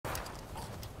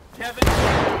Kevin,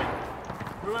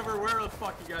 whoever, where the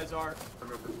fuck you guys are.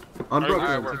 On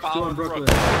Brooklyn. We're On Brooklyn.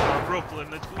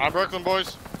 On Brooklyn,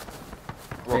 boys.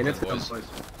 Hey, let's go, boys.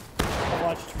 I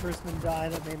watched Firstman die,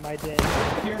 that made my day.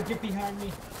 Here, get behind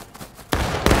me.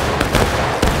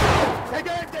 Take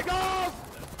it! Take off!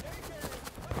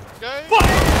 Okay.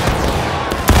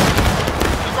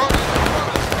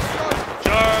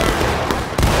 Charge!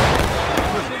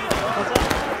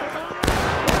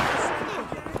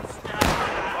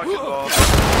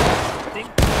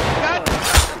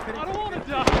 I don't want to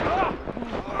die.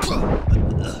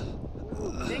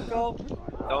 Dinko.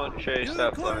 Don't chase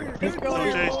that flag. Don't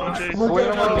chase, don't chase.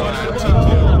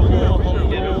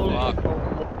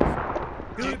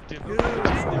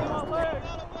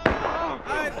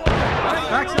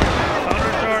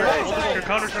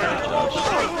 Counter charge.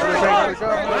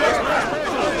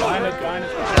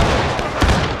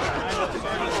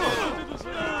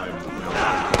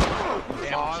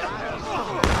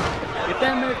 Get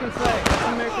that American flag. Get the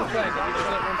American flag.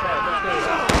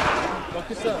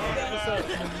 Focus up.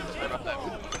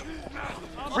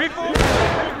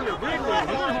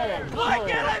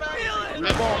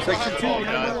 Section 2.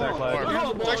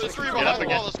 Section 3 behind the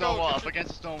wall. Let's go. Up against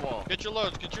the stone wall. Get your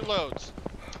loads. Get your loads.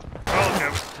 Oh,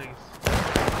 okay.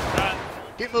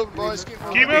 Keep moving, boys. Keep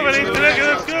moving. Keep moving, Ace.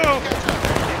 Let's go.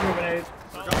 Keep moving, Ace.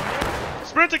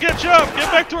 Sprint to catch up.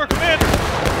 Get back to our commander.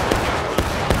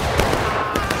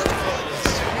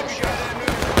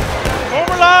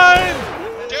 Former line.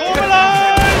 Former line.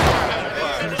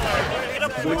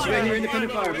 Which way you're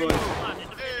independent fire, boys?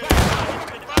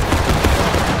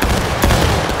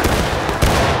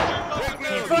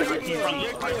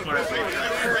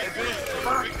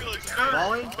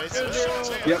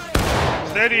 Yep.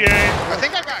 Steady, aim. I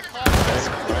think I got caught.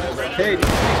 Hey,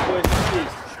 please, boys.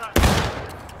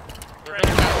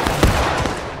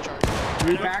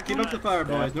 Keep up the fire,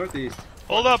 boys. Northeast.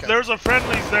 Hold up, there's a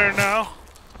friendlies there now.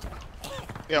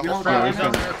 Yeah, hold fire.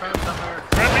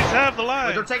 Friendlies have the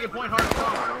line. They're taking point hard.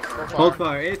 Hold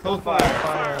fire. Ace, hold fire.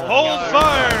 Hold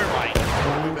fire.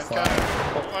 Hold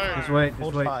fire. Just wait.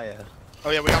 Oh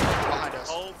yeah, we got one behind us.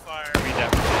 Hold fire.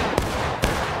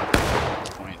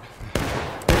 Point.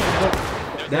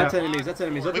 That's enemies. That's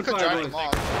enemies. Let We the could fire, drive them boys.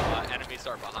 off. Enemies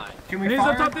are behind. Can we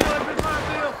fire?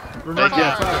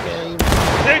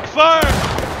 Take fire.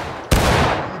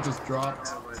 You just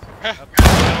dropped.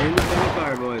 Independent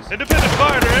fire, boys. Independent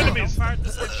fire, they're enemies.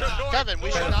 Kevin, we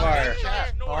should not fire. get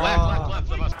cat. Left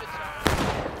of us.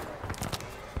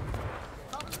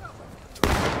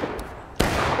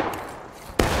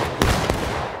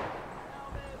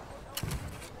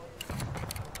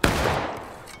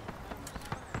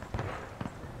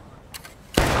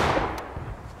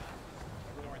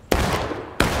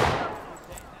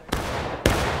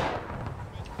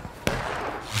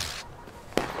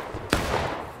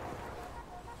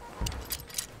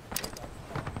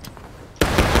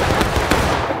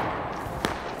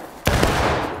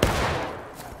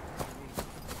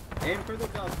 Aim for the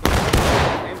belts, boys.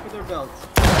 Aim for their belts.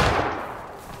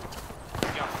 We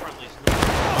got friendlies.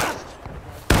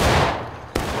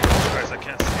 Guys, I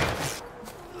can't see.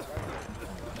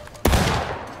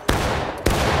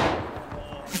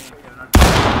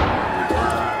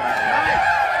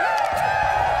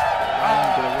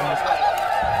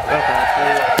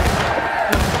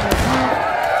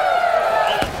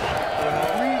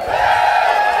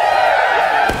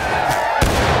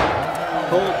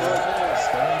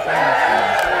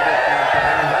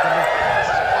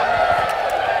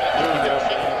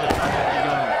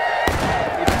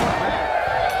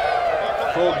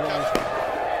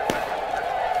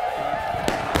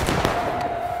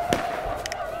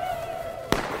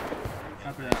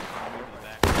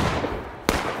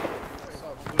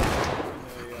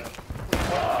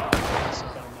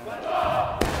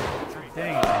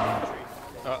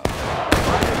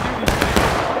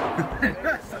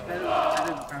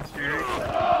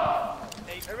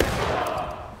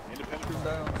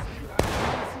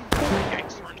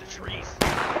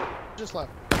 Just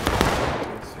left.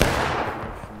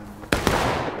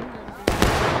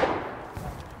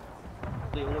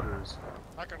 The orders.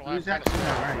 Not gonna lie. Who's actually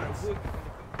right?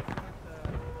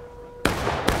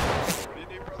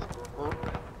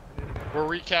 We're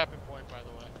recapping point, by the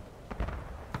way.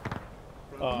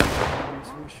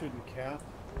 We shouldn't cap.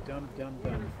 Dum.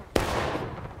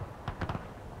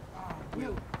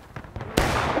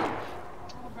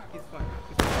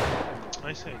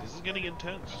 I say, this is getting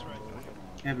intense.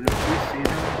 Yeah, but if we see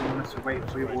them, you want us to wait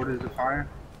 3 orders of fire?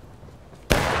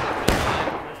 I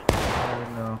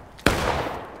don't know.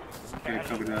 Okay,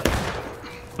 cover that.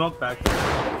 Smoke back there.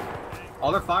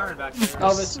 All they're firing back there.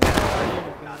 Oh, this is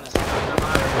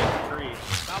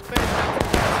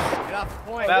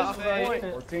point. Bow. This is our point.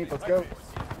 14th, let's go.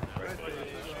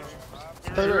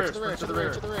 To the rear, to the rear, to the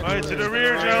rear, to the rear. Alright, to the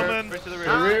rear, gentlemen. To the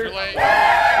rear.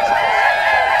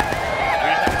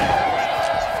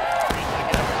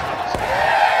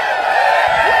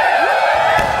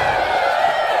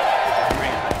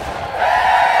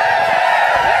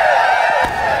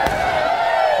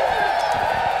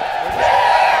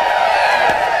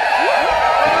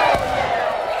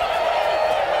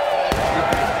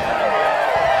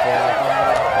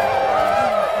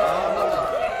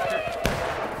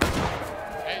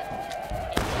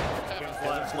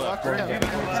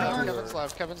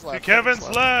 Kevin's left. Kevin's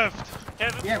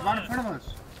left. Yeah, right in front of us.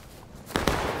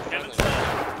 Kevin's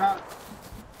left.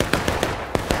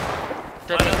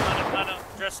 Line up.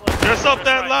 Dress left. Dress up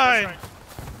that line.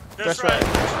 Dress right.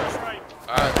 Dress right.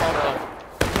 Alright, follow up.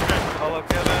 Follow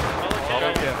Kevin.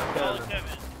 Follow Kevin. Follow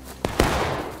Kevin.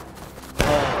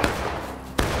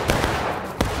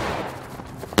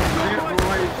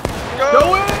 Go!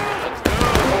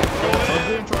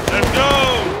 Let's go.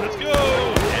 Let's go.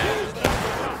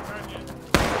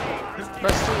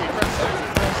 Press 3, press 3,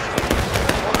 press 3.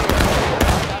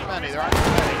 Not many, there aren't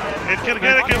many. It's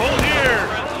Connecticut, hold here.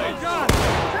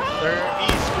 They're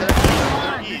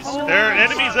east, There are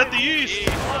enemies at the east.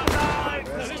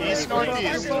 East,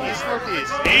 northeast, east,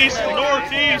 northeast. East,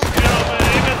 northeast, gentlemen.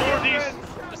 Amen, northeast.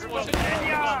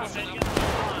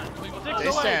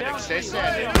 Stay standing, stay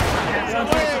standing.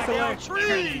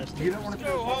 You don't want to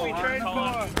go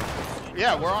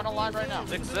Yeah, we're on a line right now.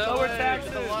 Accelerate to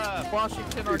the left.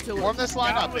 Washington artillery. Form this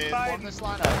line up, Dave. Form this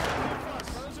line up.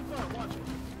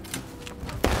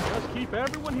 Let's keep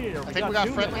everyone here. I think we got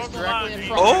friendlies directly in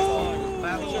front. Oh!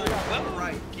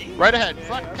 Right ahead.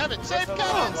 Front. Kevin, save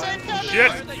Kevin, save Kevin.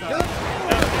 Shit.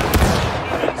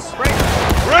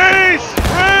 Race!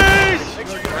 Race!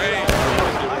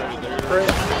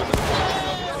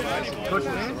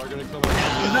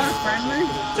 Is that friendly?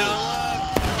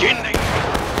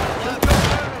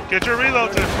 Get your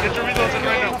reloads in. Get your reloads in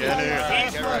right now.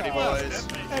 Get ready, boys.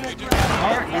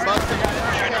 We must have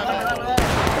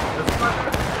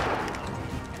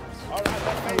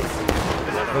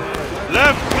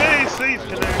Left face, he's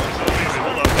connected.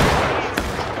 Hold up.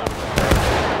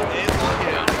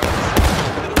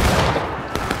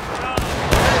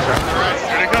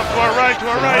 Here it comes to our right, to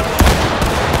our right.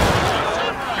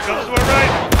 Here comes to our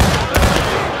right.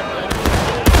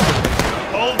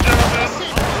 Hold, gentlemen.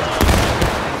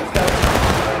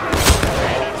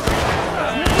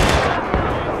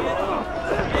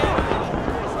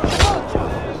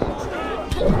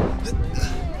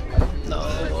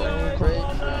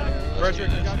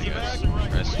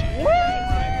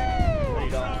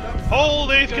 Hold,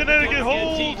 8th Connecticut,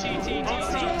 hold!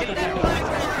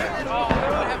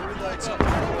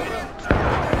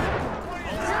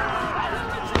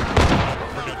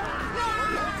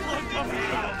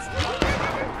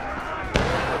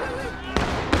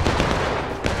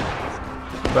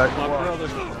 Back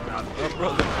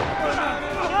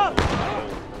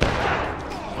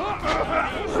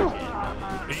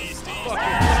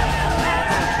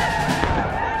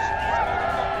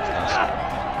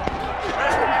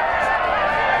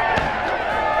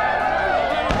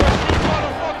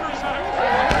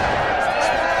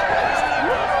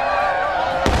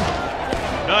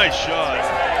Nice shot.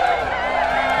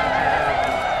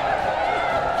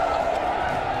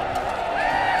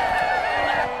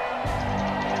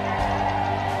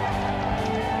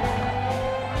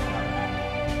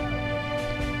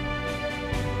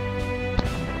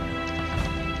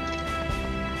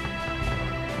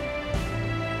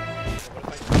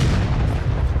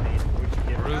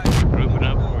 Grouping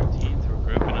up, 14th. We're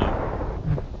grouping up.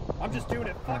 I'm just doing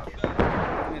it. Fuck it.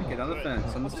 Get on the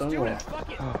fence, on the stone wall.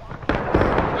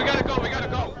 We gotta go, we gotta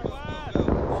go.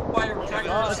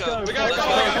 Let's go. We gotta go.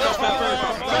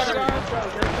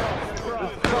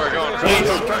 We're going.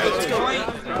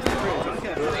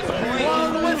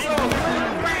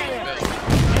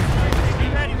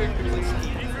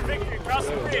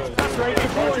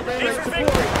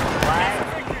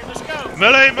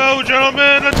 Melee mode,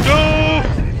 gentlemen, let's go!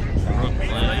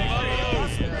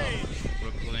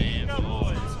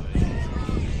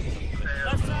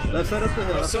 Left side up the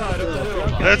hill.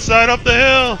 Let's side up the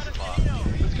hill.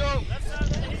 Let's go.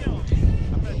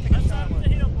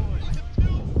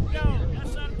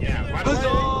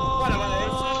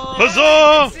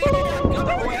 Huzzah!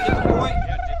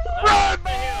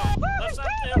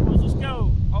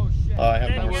 I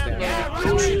have no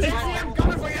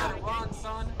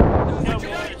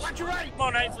Come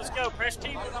on, Ace, let's go. Press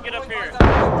T, get up here.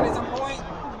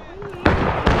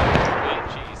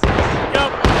 Go.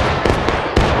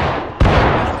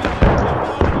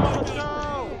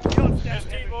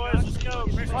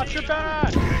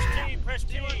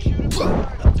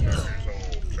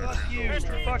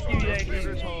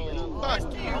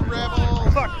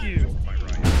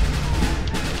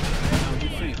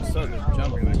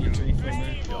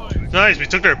 nice. We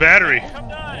took their battery. Come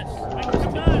to us.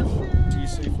 Come to us.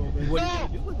 What are you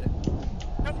gonna do with it?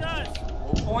 Come to us.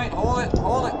 Point, hold it,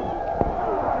 hold it.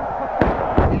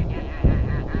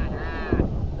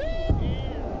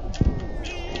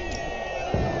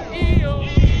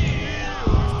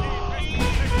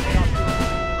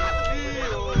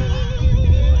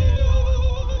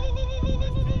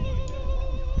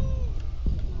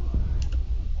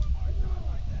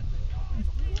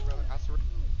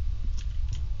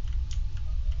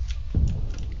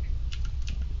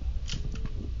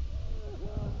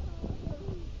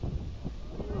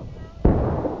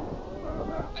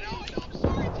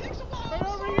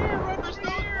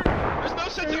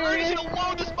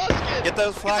 Get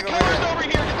those flags over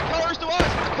here. Get the colors to us.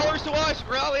 Get the colors to us.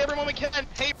 Rally everyone we can.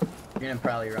 Hey. You're gonna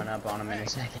probably run up on them in a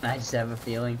second. I just have a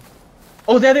feeling.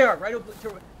 Oh, there they are. Right over.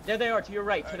 There they are. To your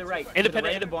right. To the right. To the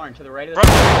right of the barn. To the right of the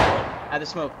barn. Out of the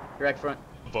smoke. Direct front.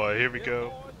 Boy, here we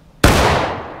go.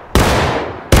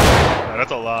 Oh,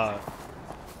 that's a lot.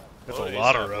 That's a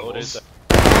lot of rebels.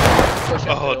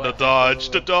 Oh, the dodge.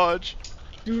 The dodge.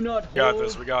 Do not hold. We got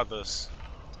this. We got this.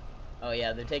 Oh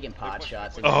yeah, they're taking pot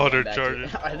shots. Oh, they're charging.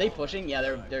 Are they pushing? Yeah,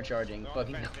 they're charging.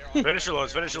 Fucking. Finish your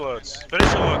loads. Finish your loads.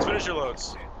 Finish your loads. Finish your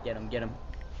loads. Get him. Get him.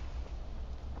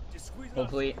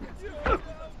 Hopefully. They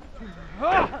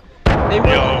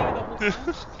will.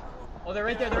 Oh, they're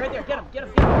right there. They're right there. Get him. Get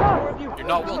him. Get him. There's more of you. You're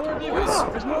not welcome, boys.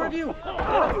 There's more of you. Do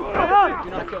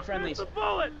not kill friendlies. Do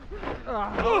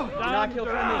not kill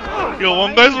friendlies. Yo,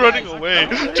 one guy's running away.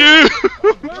 Dude!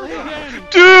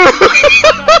 Dude!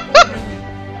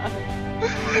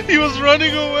 He was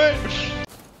running away.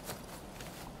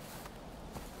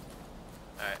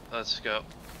 Alright, let's go.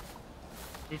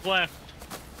 We've left.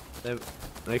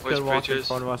 They could walk in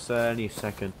front of us at any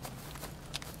second.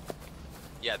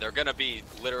 Yeah, they're gonna be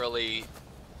literally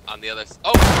on the other side.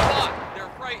 Oh, fuck!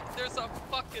 They're right. There's a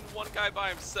fucking one guy by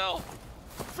himself.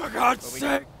 For God's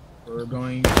sake! We're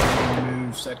going to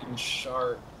move second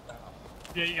sharp.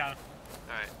 Yeah, you got him.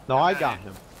 Alright. No, I got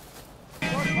him.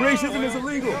 Racism is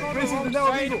illegal. Racism is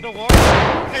now illegal.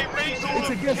 Hey, racism! It's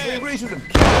against racism.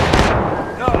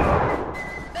 No,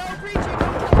 preaching!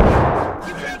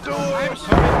 I'm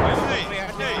sorry.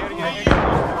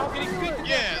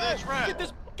 Yeah, that's right.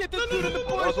 Get this dude in the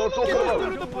bush. Get this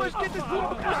dude in the bush. Get this dude in the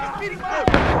bush. He's beating me up.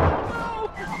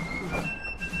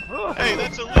 Hey,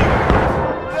 that's illegal.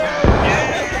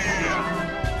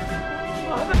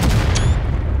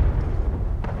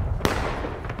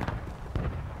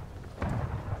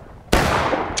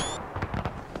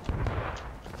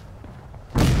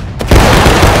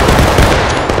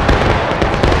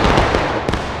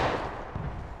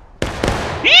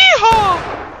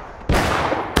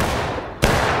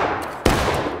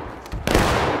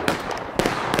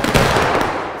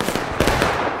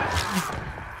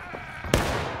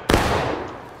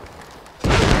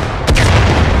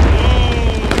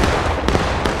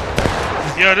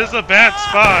 Yo, this is a bad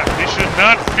spot. They should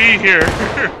not be here.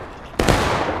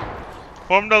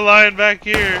 Form the line back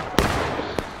here.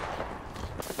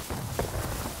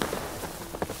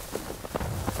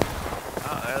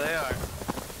 Ah, there they are.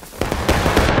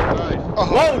 Oh,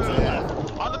 whoa!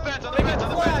 On the fence, on the fence, on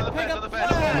the fence, on the fence, on the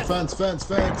fence. Fence.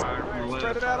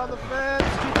 Spread it out on the fence.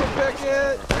 Keep it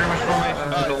picket.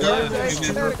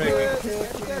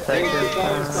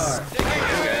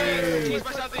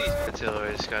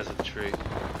 Artillery, this guy's at the tree.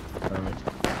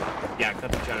 Yeah,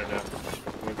 cut the channel down.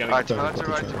 Alright, to right, to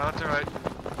right, to right.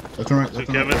 Left and right. So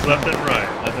Kevin's left and right.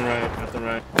 Left and right, left and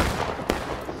right.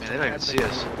 Man, they don't even see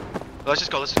us. Let's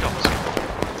just go, let's just go, let's go.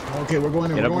 Okay, we're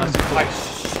going in. Get We're up, going in.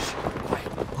 let's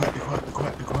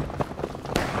Quiet, be quiet.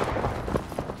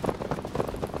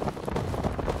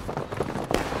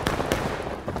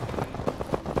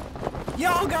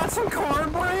 Y'all got some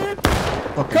cornbread?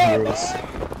 Fucking heroes.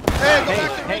 Hey, go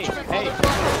back to Hey, Richmond, hey.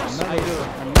 motherfuckers. How you doing?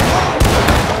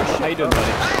 How you doing,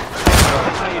 buddy?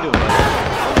 How you doing, buddy?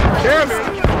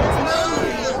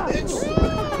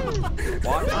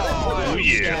 Oh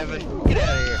yeah. Get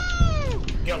out of here.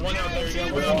 Got one out there.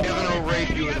 Kevin will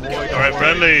rape you in war. Alright,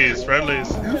 friendlies.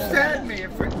 Who stabbed me?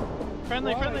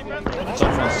 Friendly.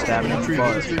 Someone stabbed me in the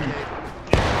butt.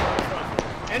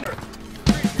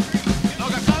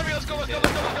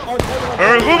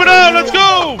 Alright, moving on. Let's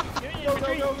go.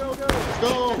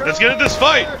 Let's get into this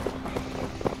fight.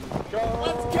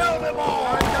 Let's kill them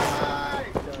all.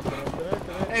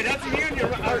 Hey, that's a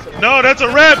union. No, that's a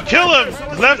reb. Kill him.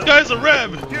 Left guy's a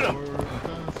reb. Get him.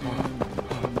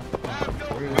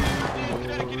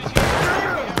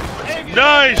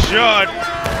 Nice shot.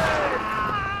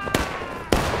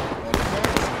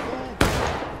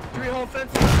 Three-hole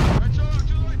fence.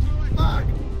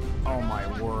 Oh my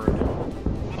word.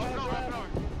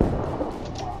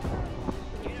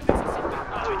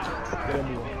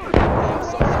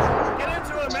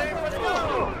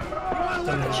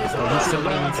 He's still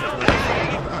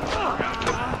going.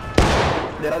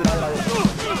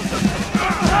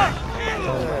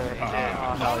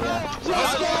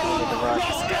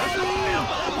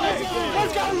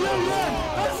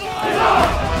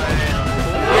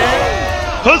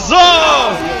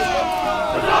 Huzzah!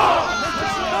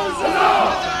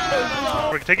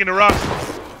 We're taking the rocks.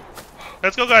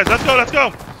 Let's go, guys. Let's go. Let's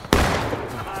go.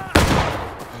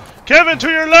 Kevin, to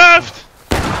your left.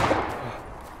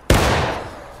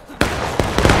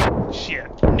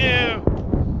 Shit. No.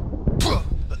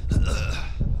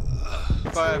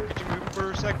 Could you move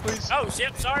for a sec, please? Oh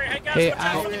shit, sorry. Hey guys, Hey, watch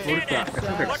out for the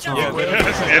cannon. Watch out.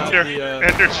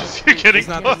 Enter just getting It's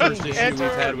not the close. first issue we've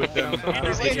had with them.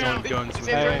 He's With in. own guns. He's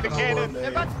entering the cannon.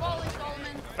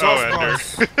 Oh, Ender.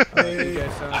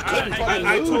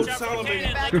 I told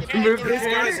Solomon, Move these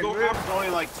guys go up only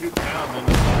like 2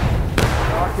 pounds.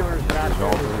 Oculars back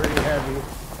over pretty heavy.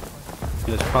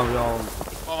 It's probably all.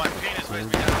 Well, my penis weighs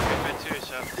me down a good bit too,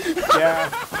 so. Yeah,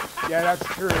 that's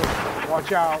true.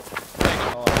 Watch out.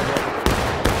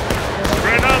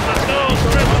 Spread out. Let's go.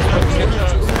 Spread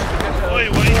out.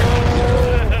 Wait.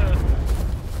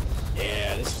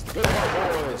 Yeah, this is the good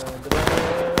part, boys. Go.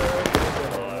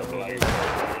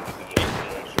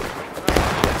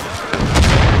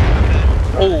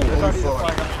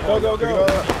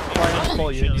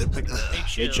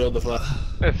 They chilled the flag.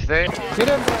 If they. Get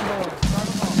him, Brando.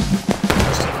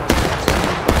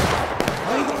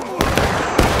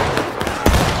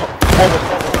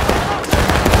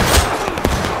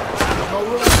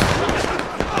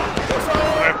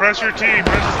 Alright, press your T.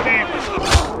 Press the T.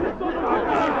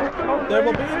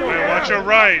 Alright, watch your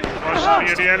right.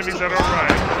 Watch the enemies that are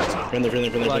right. Friendly.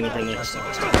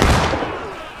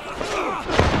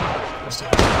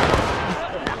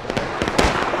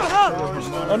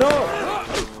 Oh no!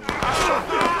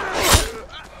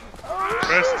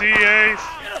 Press T, Ace.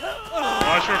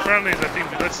 Watch your friendlies. I think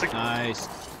that's the. Nice.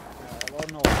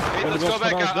 Hey, let's go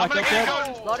back out. I'm gonna get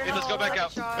out. Hey, let's go back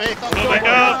out. Hey, Go back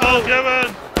out. Go,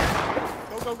 Kevin.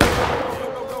 Go.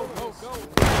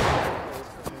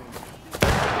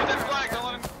 Get that flag. Don't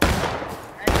let him.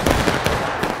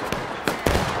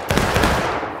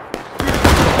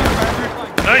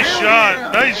 Nice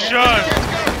shot.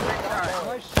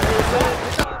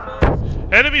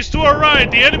 Enemies to our right.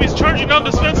 The enemy's charging down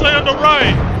the fence line on the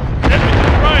right. Enemy to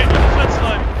the right on the fence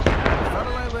line.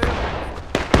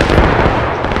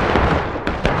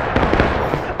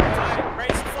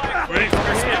 Ready?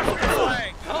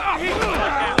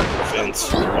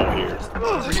 Fence. Right here.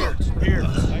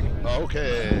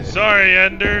 Okay. Sorry,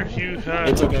 Ender. You had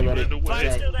It's okay, buddy. to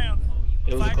wait. Still down.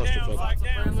 It was a clusterfuck. Flag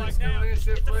down. Get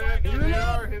the flag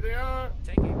down. Here they are.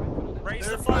 Raise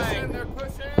the flag. They're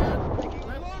pushing.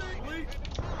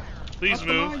 Please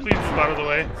move out of the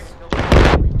way.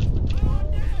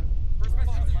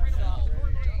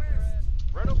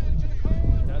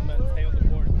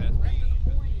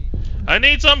 I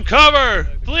need some cover,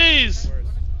 please.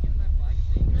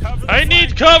 I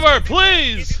need cover,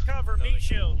 please. Cover, meat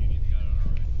shield.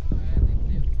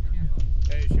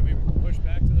 Hey, should we push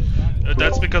back to those doctors?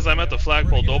 That's because I'm at the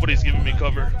flagpole. Nobody's giving me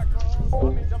cover.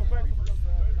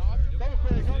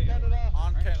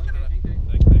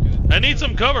 I need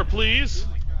some cover, please.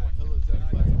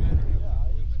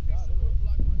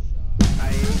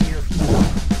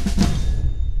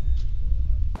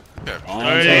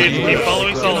 Alright, keep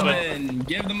following Sullivan.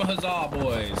 Give them a huzzah,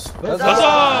 boys.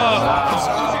 Huzzah!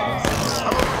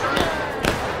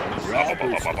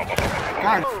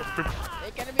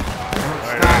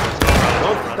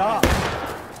 Don't stop.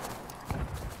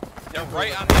 They're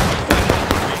right on the other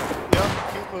side. Yep,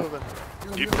 keep moving.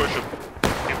 Keep pushing.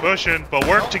 Keep pushing, but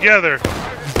work together.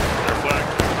 They're black.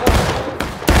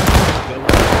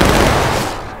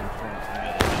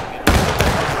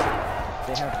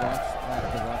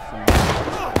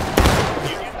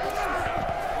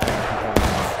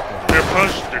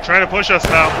 They're trying to push us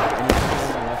now.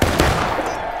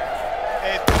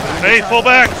 Hey, pull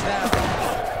back.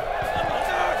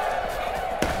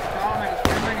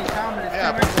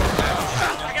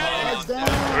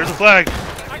 Where's the flag?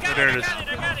 Oh, there it is.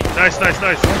 Nice.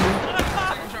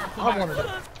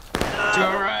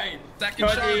 Alright. Second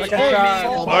shot.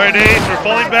 Alright, Ace, we're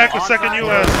falling back with second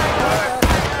US.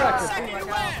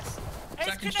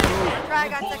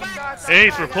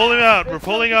 Ace, we're pulling out.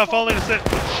 Falling to sit.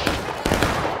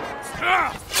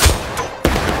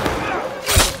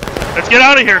 Let's get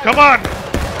out of here. Come on.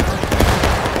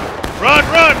 Run.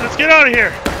 Let's get out of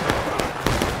here.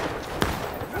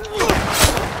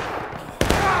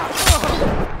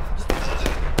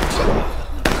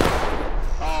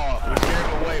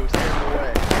 We scared him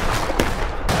away.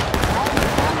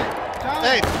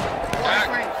 Hey!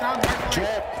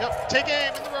 Take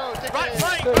aim in the road. Take Right aim.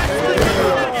 flank, right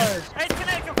flank. Hey,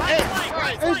 Connecticut, right flank,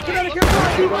 right flank.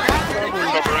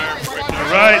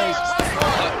 Right.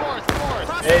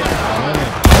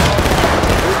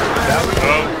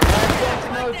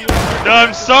 No,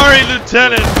 I'm sorry,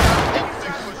 Lieutenant.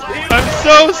 I'm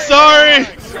so sorry.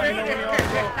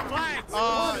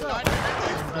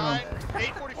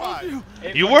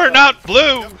 8:45. You were not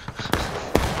blue.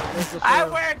 I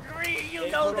wear green, you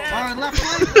know that. Alright, left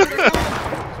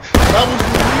flank.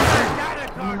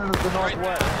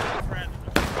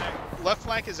 Left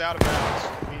flank is out of bounds.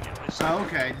 Immediately. Oh,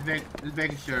 okay. Just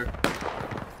making sure.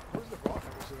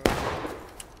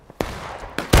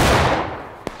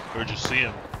 Where'd you see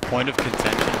him? Point of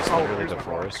contention is literally the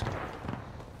forest.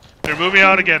 They're moving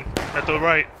out again. At the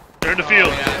right. They're in the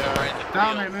field.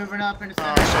 Dominant moving up in the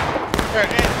center.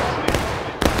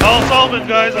 Call Solomon,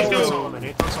 guys. Let's go.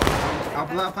 I'll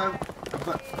bluff him.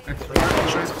 It's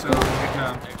right, so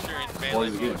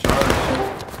good job.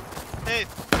 Hey,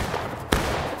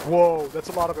 Whoa, that's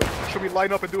a lot of it. Should we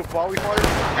line up and do a volley fire?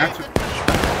 That's it.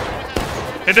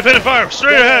 Independent fire.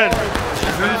 Straight ahead. Hey,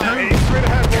 straight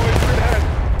ahead, boys. Straight ahead.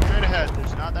 straight ahead.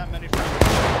 There's not that many friends.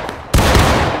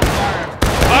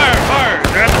 Fire. Fire.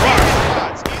 They're at the rock.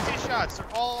 Shots, easy shots.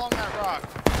 They're all along that rock.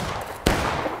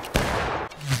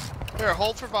 Here,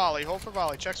 hold for volley. Hold for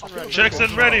volley. Checks when ready.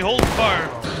 Jackson ready. Hold fire.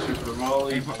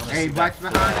 Hey, Black's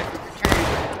behind us. It's a cave.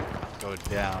 Go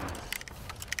down.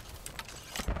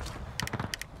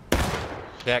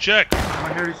 Check. I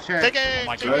heard his check. Take aim. Oh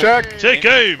my take God. Check.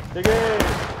 aim. Take aim.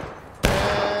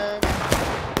 And...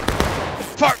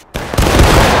 Fire.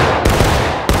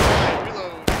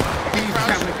 Reload. He's Crouch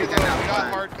coming to get that reload. We got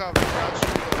outside. hard cover. Crouch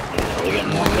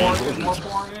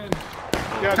reload.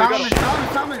 Yeah, Thomas, they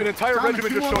got Thomas. an entire Thomas,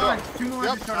 regiment two just more showed up. lines, two more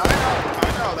Yep, just showed I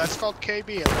up. know. That's called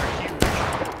KB, and they're huge.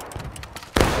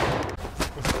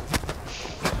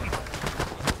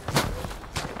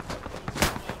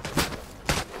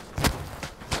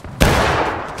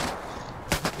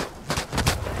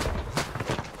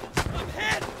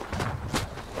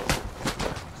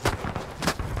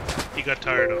 He got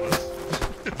tired of us.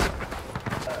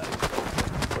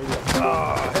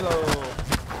 hello.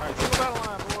 Alright, single battle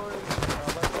line, boys.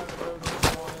 Left side of the road,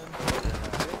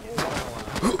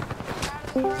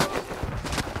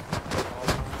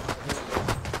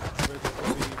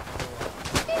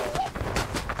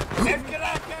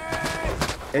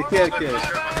 Hey, kid.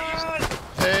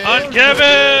 Hey, On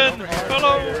Kevin.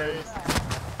 Hello.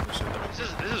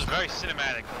 This is very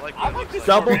cinematic. I like this.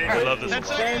 Double. I love this one.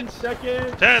 10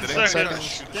 seconds. 10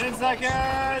 seconds. 10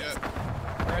 seconds.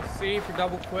 Press C for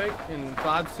double quick in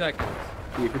 5 seconds.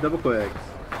 You can double quick.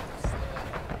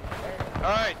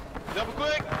 Alright, double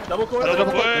quick. Double quick.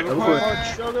 Double quick. Double quick.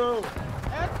 Go.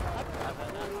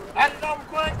 And double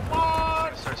quick.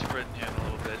 March. Start spreading him a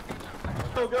little bit.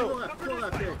 Go. Pull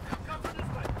left here.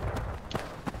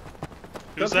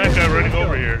 Who's that guy running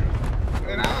over here?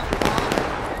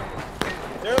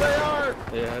 There they are.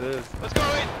 Yeah, it is. Let's go,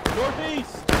 wait.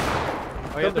 Northeast. Oh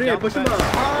yeah, Come they're here, down push the him fence.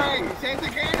 up. Alright, save the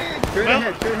cannon. Straight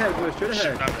ahead, boys, straight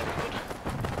ahead.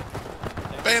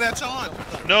 Bayonets on!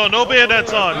 No, no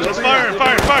bayonets on. Just fire,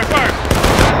 fire.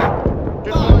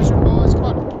 Good boys, good boys. Come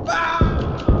on.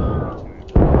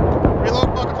 Reload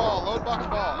bucketball. Load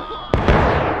bucketball.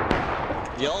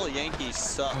 Y'all Yankees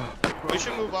suck. We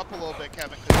should move up a little bit,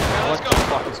 Kevin. What the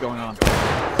fuck is going on?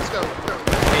 Let's go.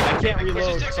 Hey, I can't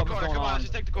reload. Just take the Something's corner, going come on, on.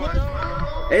 just take the corner.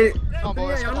 Hey, Come on,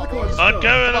 boys. yeah, Come on on, the corner. boys. On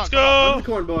Kevin, let's On go. the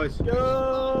corner, boys.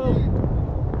 Go.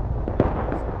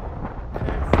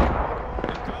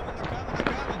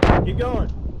 Keep going.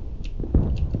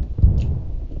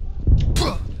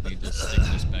 Need to stick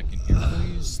this back in here,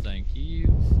 please. Thank you.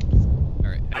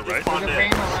 Alright. Right. There's a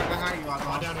van right behind you,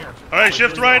 Outlaw. Down here. All right,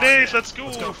 shift right 8. Let's go.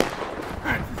 It's the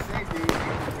same, dude.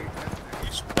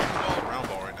 He's fucking all round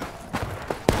ball right now.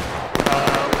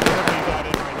 Whatever you got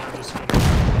in right now, just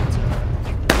finish.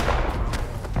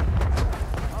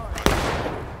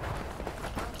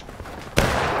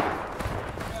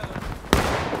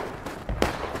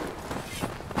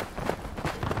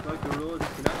 Like the rule,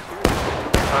 disconnect.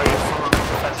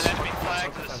 That's an enemy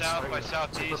flag to the south by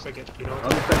southeast. On the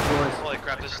fence, boys. Holy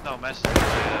crap, this is no mess. Knocked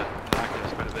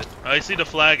quite a bit. I see the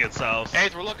flag at south. Hey,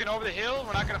 we're looking over the hill.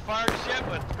 We're not gonna fire just yet,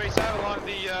 but space out along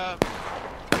the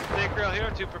big rail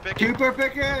here. 2 per picket. Cooper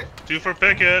Pickett. 2 for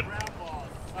picket.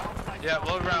 Yeah,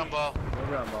 load round ball. No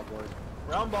round ball, boys.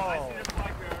 Round ball.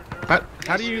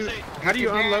 How do you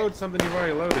unload something you've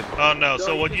already loaded? Oh no,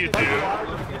 so what you do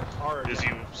is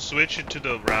you switch into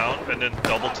the round and then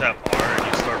double tap R and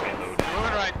you start reloading.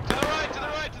 Moving right. To the right, to the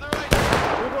right, to the right.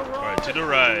 Alright, to the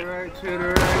right. To the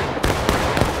right.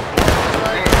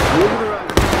 Move to the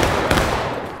right.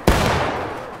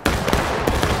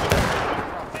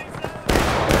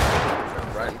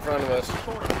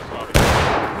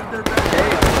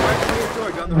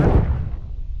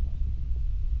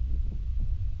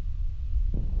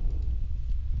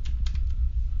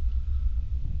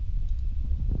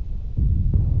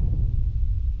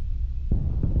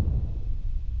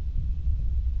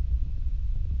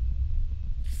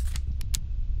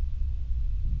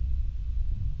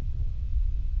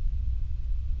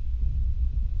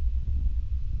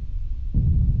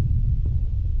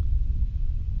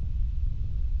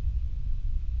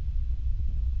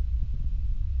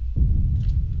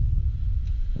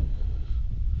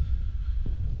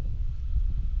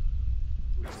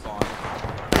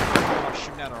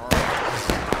 shooting at our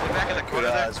Get back in the corner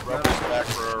there. Rebels back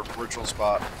for our original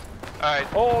spot. Alright.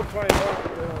 Oh, I'm trying.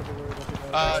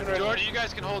 Jordan, you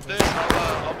guys can hold this.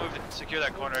 I'll move to secure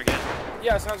that corner again.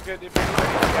 Yeah, sounds good. If anybody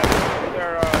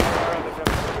they're around the jump.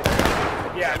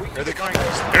 Yeah, we can. Here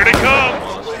they come!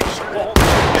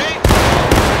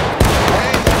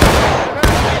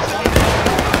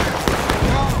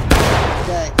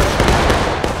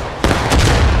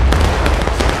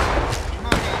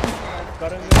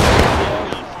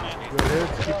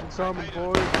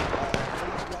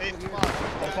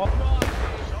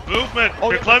 Movement!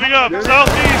 They're climbing up!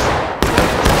 Southeast!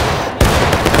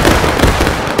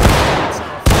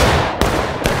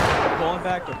 Pulling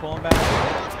back, they're pulling back.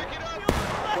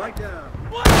 Right down.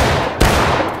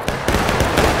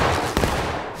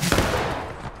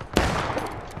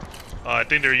 I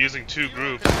think they're using 2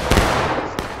 groups.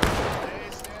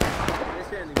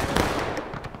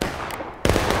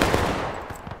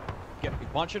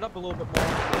 Bunch it up a little bit more.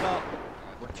 Get up.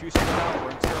 We're 2 spread out.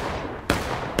 We're in circle.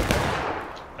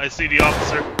 I see the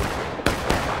officer.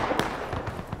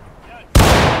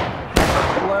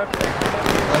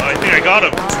 I think I got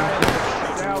him.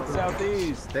 South,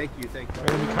 southeast. Thank you, thank you. Oh,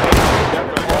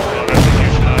 that's a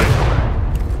huge knife.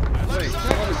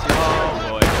 Oh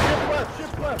boy.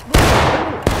 Shift left.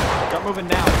 Start moving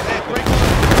now.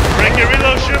 Break it,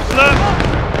 reload, ships left.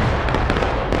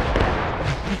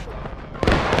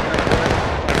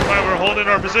 We're holding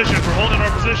our position. We're holding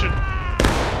our position.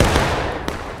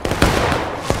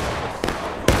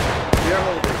 We are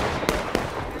holding.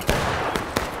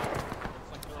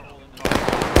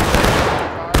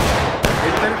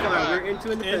 Independent fire. We're into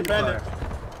independent fire.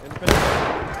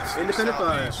 Independent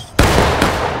fire.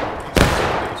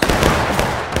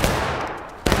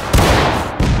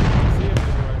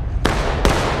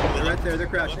 They're right there. They're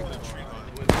crashing.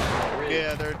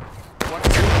 Yeah, they're. One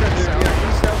East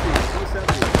southeast. East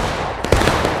southeast.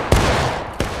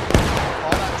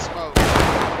 all that smoke.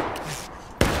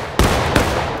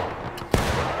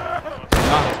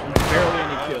 Not barely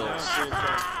any kills.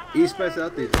 East by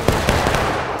southeast.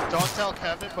 Don't tell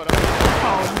Kevin, but Oh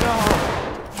no!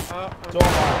 It's all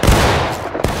mine.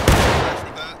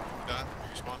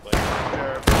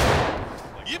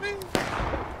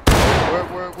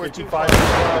 We're too 55. far.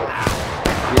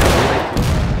 Yeah,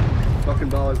 fucking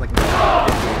ball is like.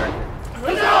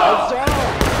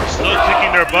 Still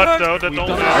kicking their butt though. That don't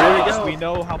matter. There we go. We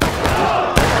know how much.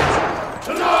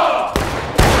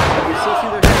 You still see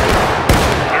their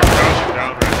They're crouching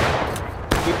down right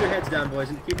now. Keep their heads down, boys,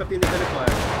 and keep up the independent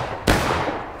fire.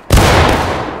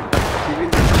 Keep it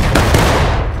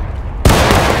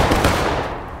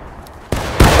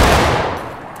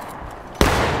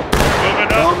Moving up.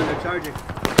 bomb and they're charging.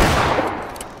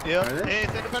 Yep. Are they? Hey,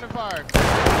 it's independent fire.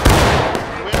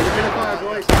 Independent fire,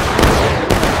 boys.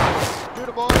 Shoot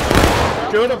the boys.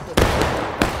 Shoot him.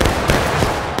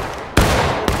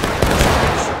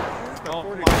 Oh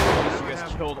my goodness, you guys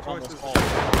killed almost all.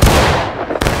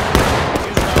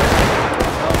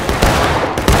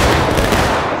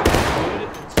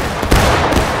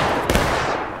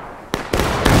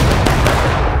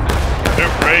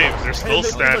 They're brave. They're still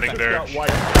standing there.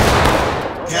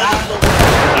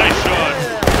 Nice shot.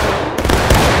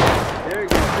 There you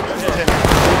go.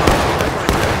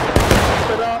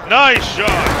 Nice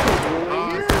shot.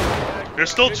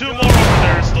 There's still 2 more over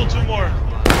there. There's still 2 more.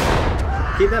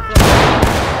 Keep that fire.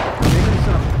 Make them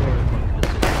stop.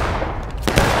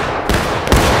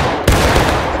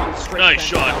 Nice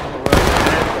shot.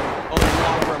 Oh, there's a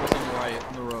lot of rebels on the right,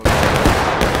 on the road.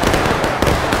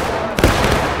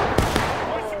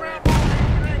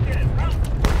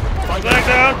 Flag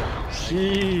down.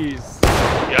 Jeez.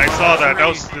 Yeah, I saw that. That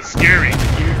was scary. You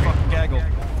fucking gaggle.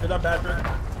 Good up, Patrick.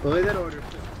 Belay that order.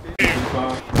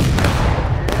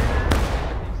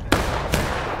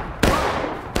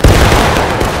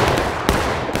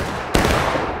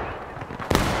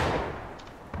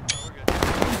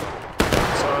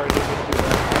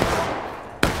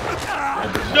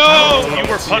 No! You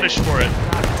were punished for it.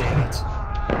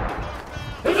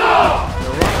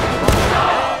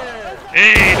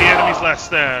 Hey, the enemy's last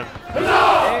stand.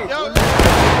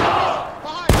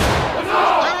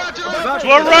 To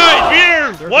our right,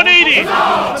 here! 180!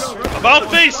 About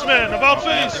face, man! About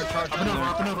face!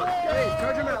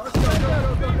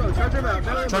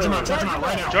 Charge him out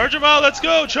right now. Charge him out, let's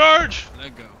go! Charge!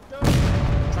 Let go.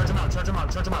 Charge him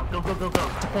out. Go. To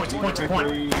point. To point.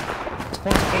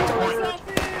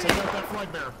 Take out that flag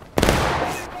bearer.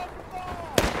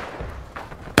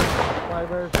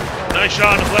 Nice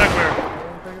shot on the flag bearer.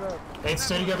 Hey,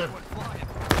 stay together.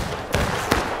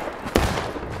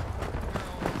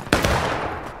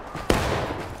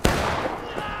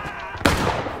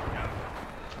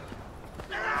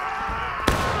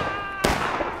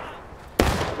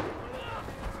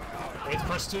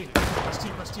 You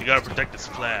gotta protect this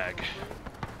flag.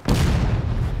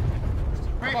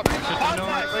 Quick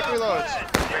reloads.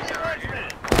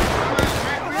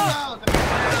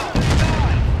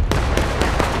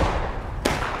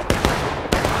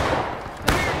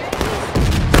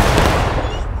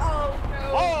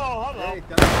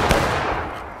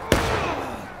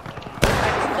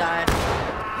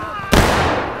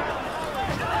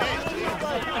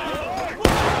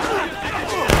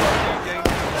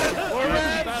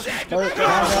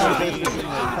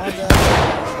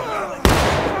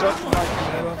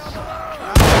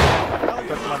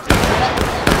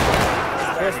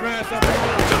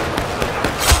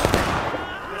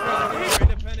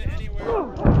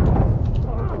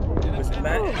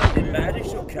 Did Magic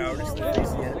show cowardice to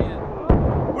Ares yet?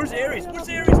 Where's Ares? What's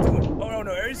Ares doing? Oh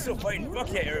no, Ares is still fighting.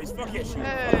 Fuck yeah, Ares. Fuck yeah, shit.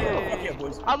 Hey. Fuck yeah,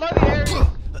 boys. I love you, Ares.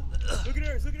 Look at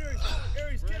Ares, look at Ares.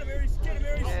 Ares, get him, Ares. Get him,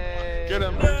 Ares. Hey. Get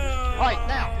him. No. Alright,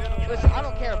 now, listen, I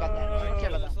don't care about that. I don't care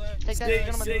about that. Take that,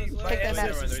 gentlemen, take that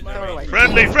medicine, throw it away.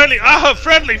 Friendly, friendly! Ah,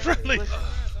 friendly, friendly! Listen,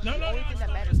 the only thing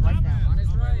that matters right now. On his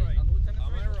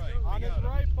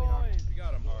right, boys. We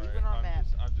got him. Leaving our map.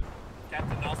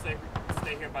 Captain, I'll stay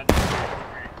here by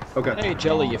Okay. Hey,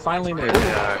 Jelly, you finally made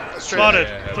it. Spotted!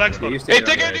 Flag spotted. Hey,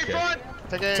 take aim in front!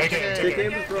 Take aim, Take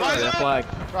aim in front. That flag.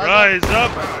 Rise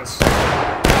up!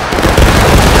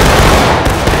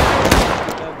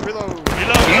 Reload.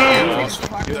 Reload!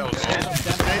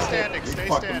 Stay standing, stay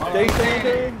standing. Stay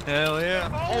standing. Hell yeah.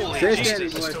 Holy Stay Jesus. standing,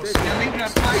 boys. Stay You're standing. leaving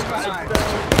that flag behind.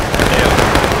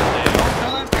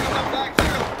 Don't let him pick up that flag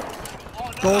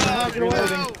too.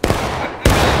 Golden,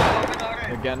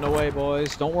 they're getting away,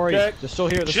 boys. Don't worry. Check. They're still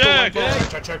here. They're Check. still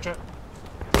on Check.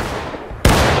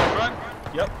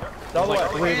 Yep. Double Like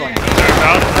left. 3 of them. They're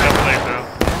down the death plate now.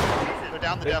 They're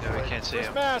down the death plate. Can't see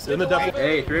him. In the double.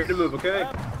 Hey, ready to move, okay?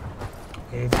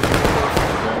 Hey,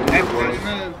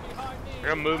 man. We're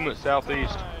gonna movement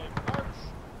southeast.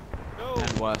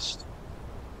 And west.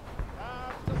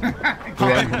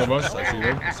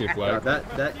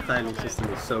 That climbing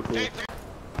system is so cool.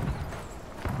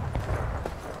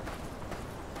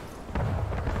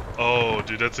 Oh,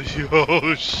 dude, that's a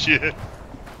huge shit.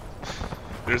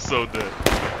 They're so dead.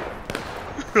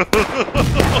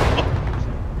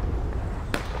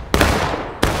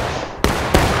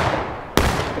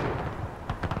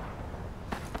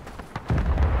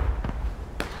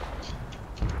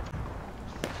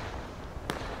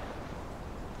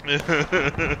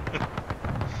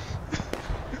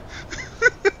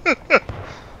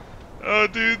 Oh,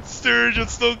 dude,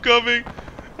 Sturgeon's still coming.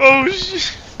 Oh,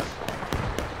 shit.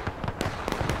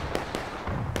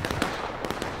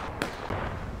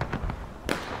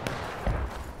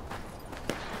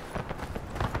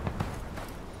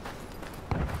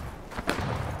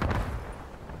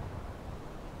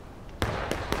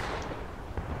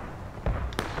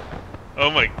 Oh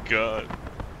my god.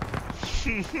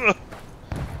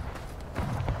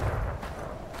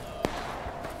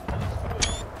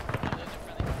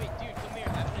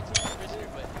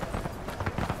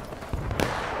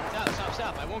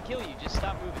 Stop. I won't kill you. Just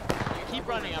stop moving. You keep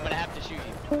running, I'm gonna have to shoot you.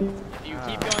 If you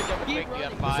keep going double quick, you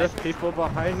have 5. Is there people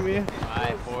behind me?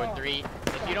 5, 4, 3.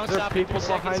 If you don't Is there stop people in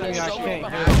 3 behind seconds, me? I I'm can't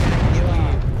gonna hear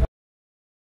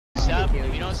stop.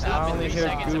 If you don't stop I in only 3 hear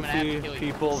seconds, I'm gonna have to goofy kill you.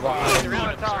 people behind me.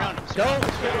 Surround him. Surround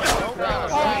him.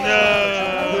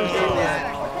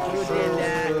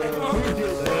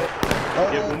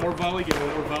 Get one more volley,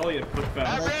 and push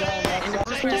back. Quick.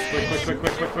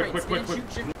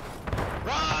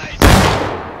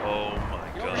 Oh my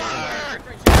god.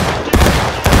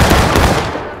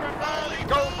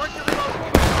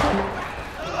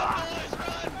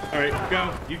 Alright, go.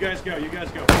 You guys go.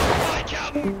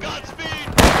 Godspeed!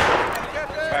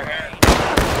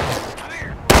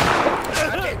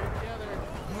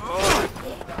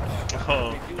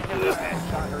 Oh.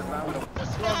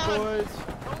 Oh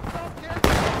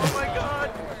my god!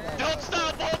 Don't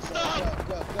stop!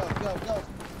 Go.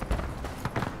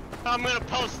 I'm gonna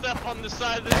post up on the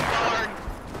side of this barn.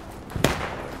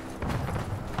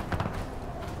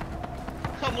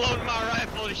 I'm loading my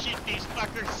rifle to shoot these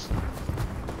fuckers.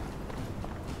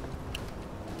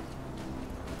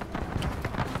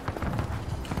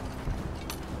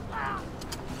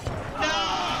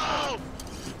 No!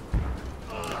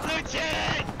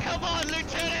 Lieutenant! Come on,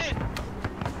 Lieutenant!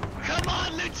 Come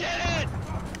on, Lieutenant!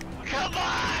 Come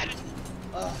on!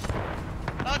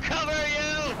 I'll cover you!